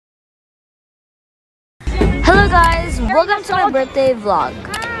Welcome to my birthday vlog.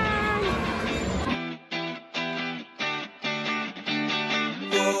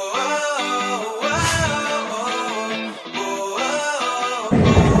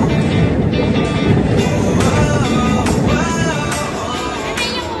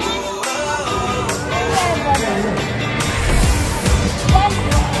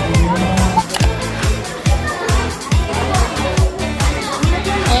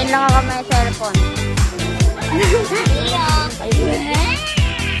 Ngayon lang ako may cellphone.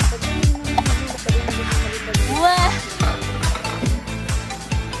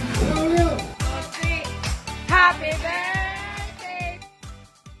 Happy birthday!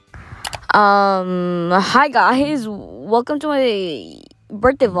 Hi guys, welcome to my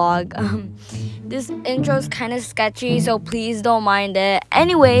birthday vlog. This intro is kind of sketchy, so please don't mind it.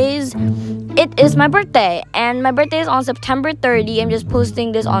 Anyways, it is my birthday, and my birthday is on September 30. I'm just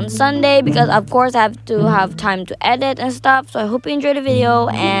posting this on Sunday because, of course, I have to have time to edit and stuff. So I hope you enjoyed the video,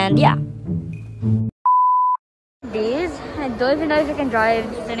 and yeah. These, I don't even know if I can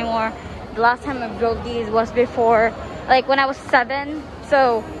drive this anymore. The last time I drove these was before, like when I was 7.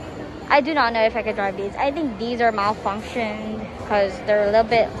 So I do not know if I could drive these. I think these are malfunctioned because they're a little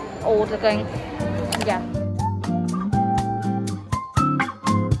bit old looking. Yeah.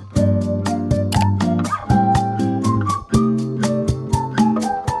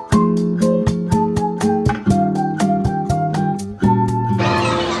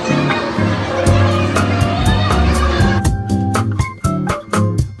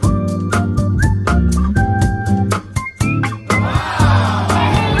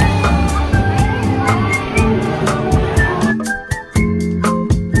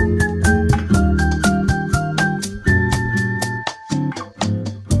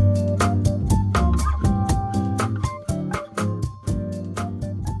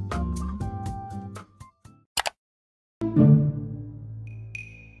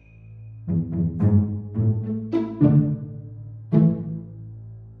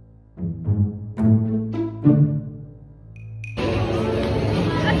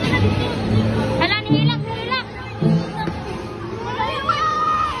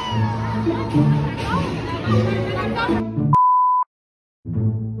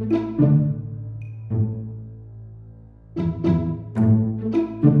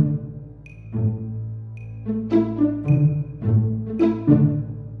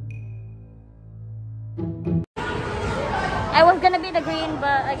 I was gonna be the green,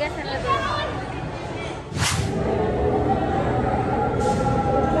 but I guess I'm the blue.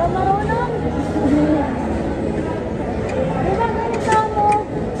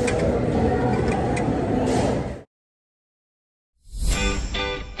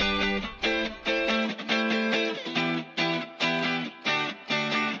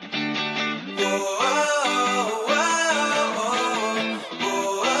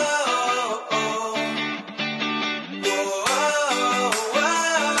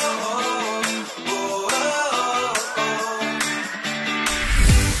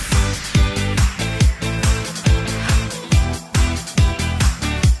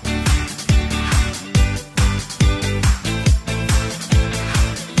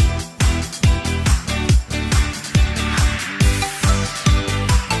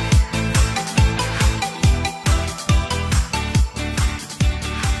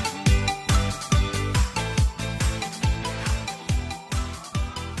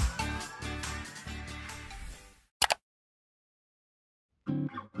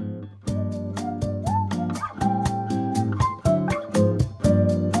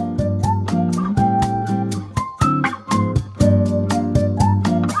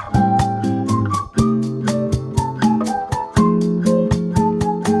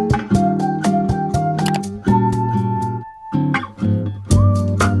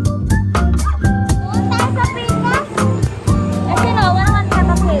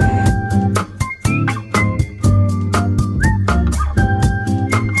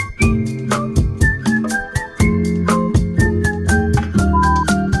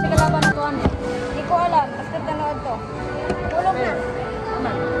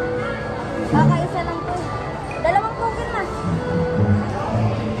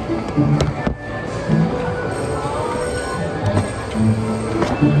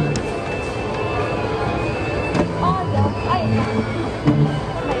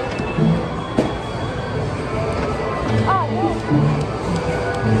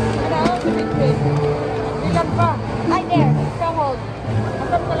 Ay, there. Stronghold.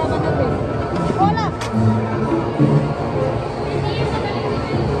 Masarap sa laman natin. Wala.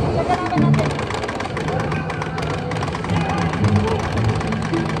 Pagkaraman natin.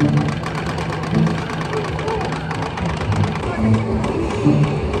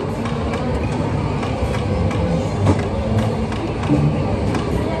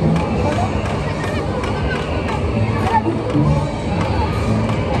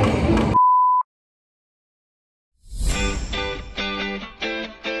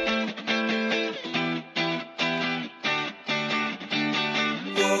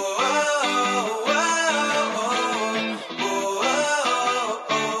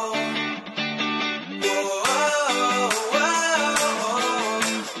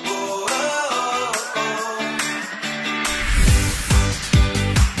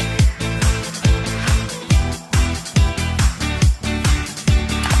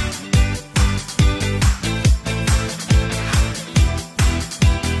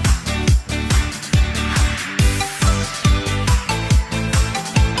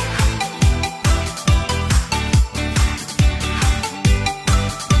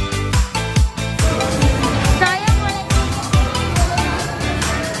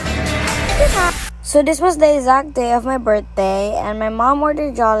 So this was the exact day of my birthday, and my mom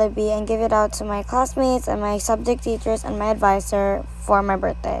ordered Jollibee and gave it out to my classmates and my subject teachers and my advisor for my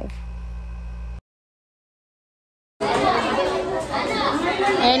birthday.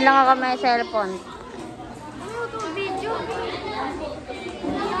 Ngayon lang ako may cellphone.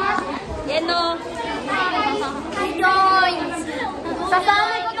 Yan o.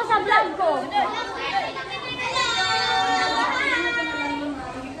 Sasama ko to sa vlog ko.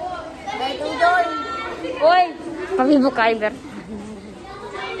 Uy! Kami Subcriber.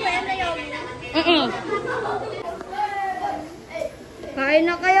 Kain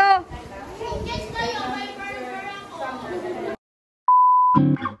na kayo!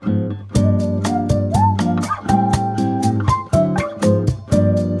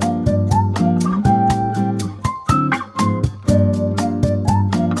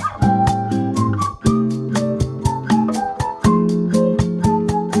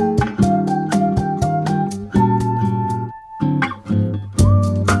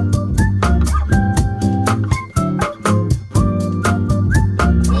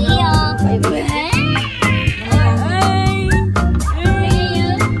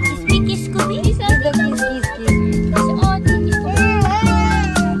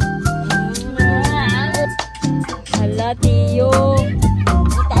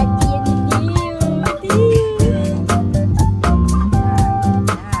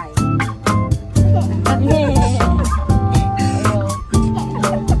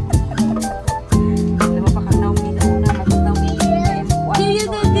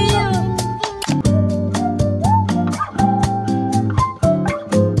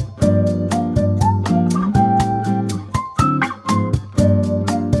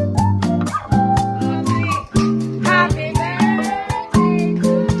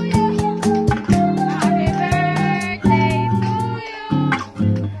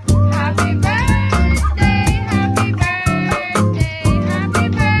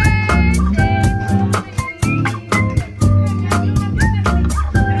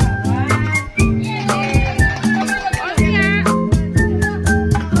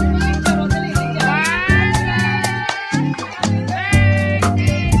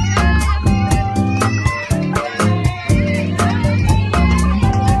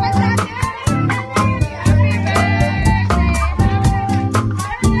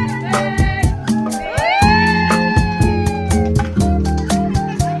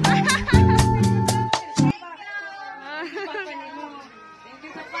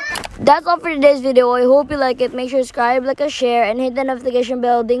 That's all for today's video. I hope you like it. Make sure to subscribe, like, and share, and hit the notification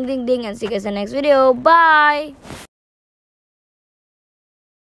bell. Ding, ding, ding. And see you guys in the next video. Bye!